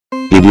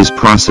It is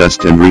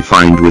processed and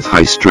refined with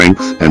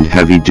high-strength and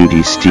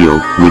heavy-duty steel,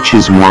 which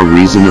is more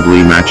reasonably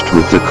matched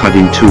with the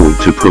cutting tool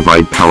to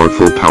provide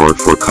powerful power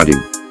for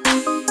cutting.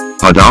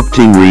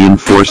 Adopting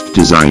reinforced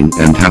design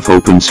and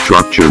half-open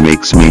structure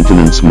makes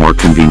maintenance more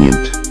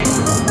convenient.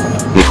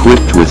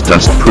 Equipped with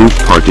dust-proof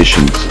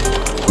partitions,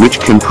 which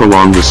can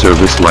prolong the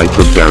service life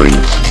of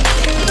bearings.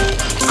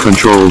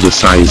 Control the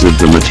size of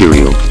the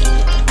material.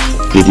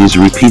 It is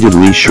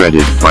repeatedly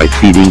shredded by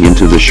feeding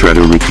into the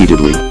shredder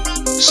repeatedly,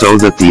 so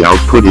that the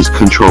output is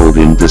controlled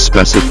in the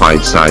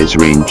specified size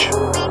range.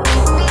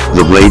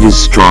 The blade is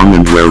strong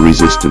and wear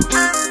resistant.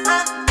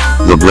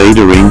 The blade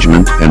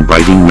arrangement and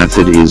biting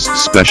method is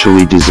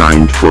specially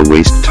designed for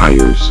waste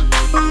tires.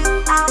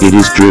 It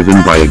is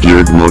driven by a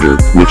geared motor,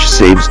 which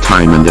saves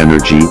time and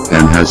energy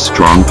and has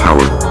strong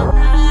power.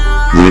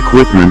 The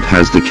equipment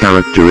has the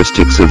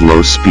characteristics of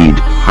low speed,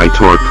 high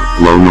torque,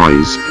 low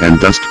noise,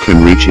 and dust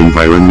can reach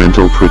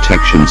environmental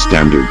protection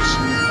standards.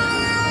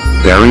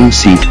 Bearing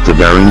seat. The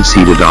bearing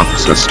seat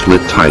adopts a split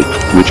type,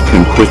 which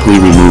can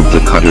quickly remove the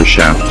cutter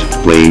shaft,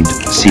 blade,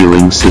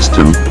 sealing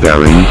system,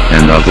 bearing,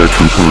 and other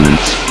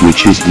components,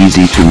 which is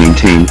easy to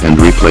maintain and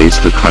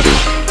replace the cutter.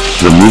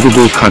 The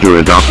movable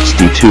cutter adopts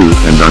D2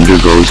 and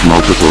undergoes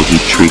multiple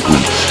heat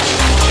treatments.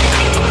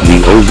 The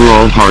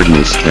overall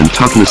hardness and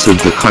toughness of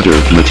the cutter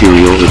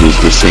material is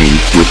the same,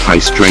 with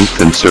high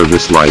strength and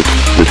service life.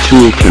 The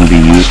tool can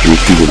be used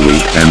repeatedly,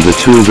 and the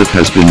tool that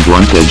has been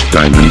blunt-edged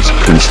diamonds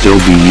can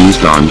still be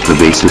used on the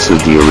basis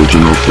of the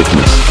original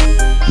thickness.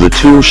 The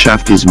tool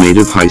shaft is made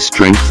of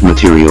high-strength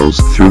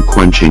materials. Through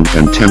quenching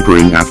and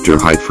tempering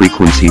after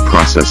high-frequency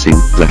processing,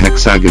 the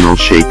hexagonal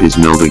shape is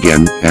milled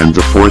again, and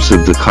the force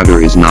of the cutter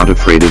is not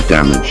afraid of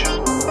damage.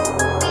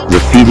 The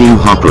feeding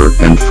hopper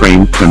and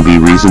frame can be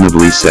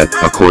reasonably set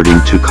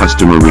according to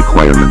customer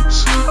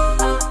requirements.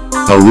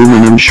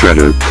 Aluminum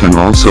shredder can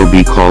also be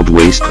called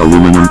waste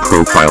aluminum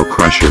profile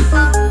crusher.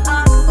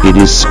 It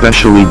is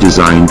specially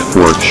designed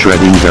for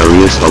shredding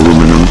various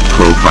aluminum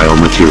profile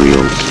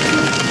materials.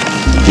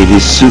 It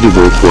is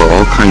suitable for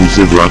all kinds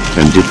of rough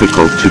and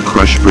difficult to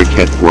crush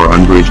briquette or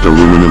unbridged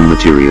aluminum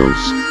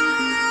materials.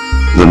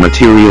 The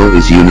material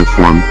is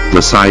uniform,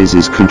 the size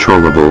is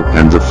controllable,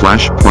 and the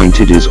flash point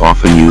is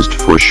often used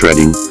for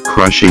shredding,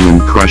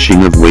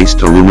 crushing of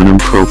waste aluminum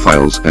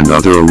profiles and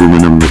other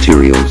aluminum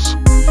materials.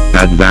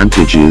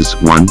 Advantages: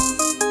 1.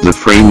 The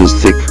frame is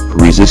thick,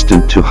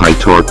 resistant to high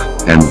torque,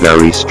 and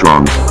very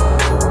strong.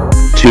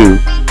 2.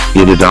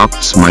 It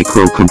adopts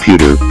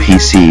microcomputer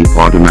 (PC)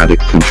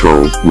 automatic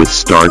control with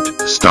start,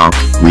 stop,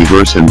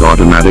 reverse and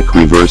automatic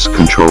reverse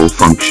control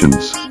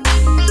functions.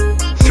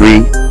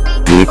 3.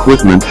 The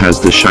equipment has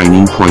the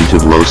shining point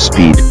of low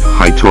speed,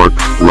 high torque,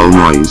 low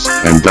noise,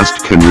 and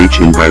dust can reach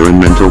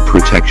environmental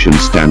protection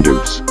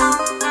standards.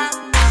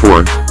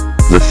 4.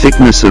 The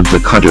thickness of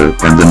the cutter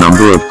and the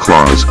number of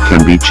claws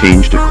can be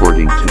changed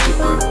according to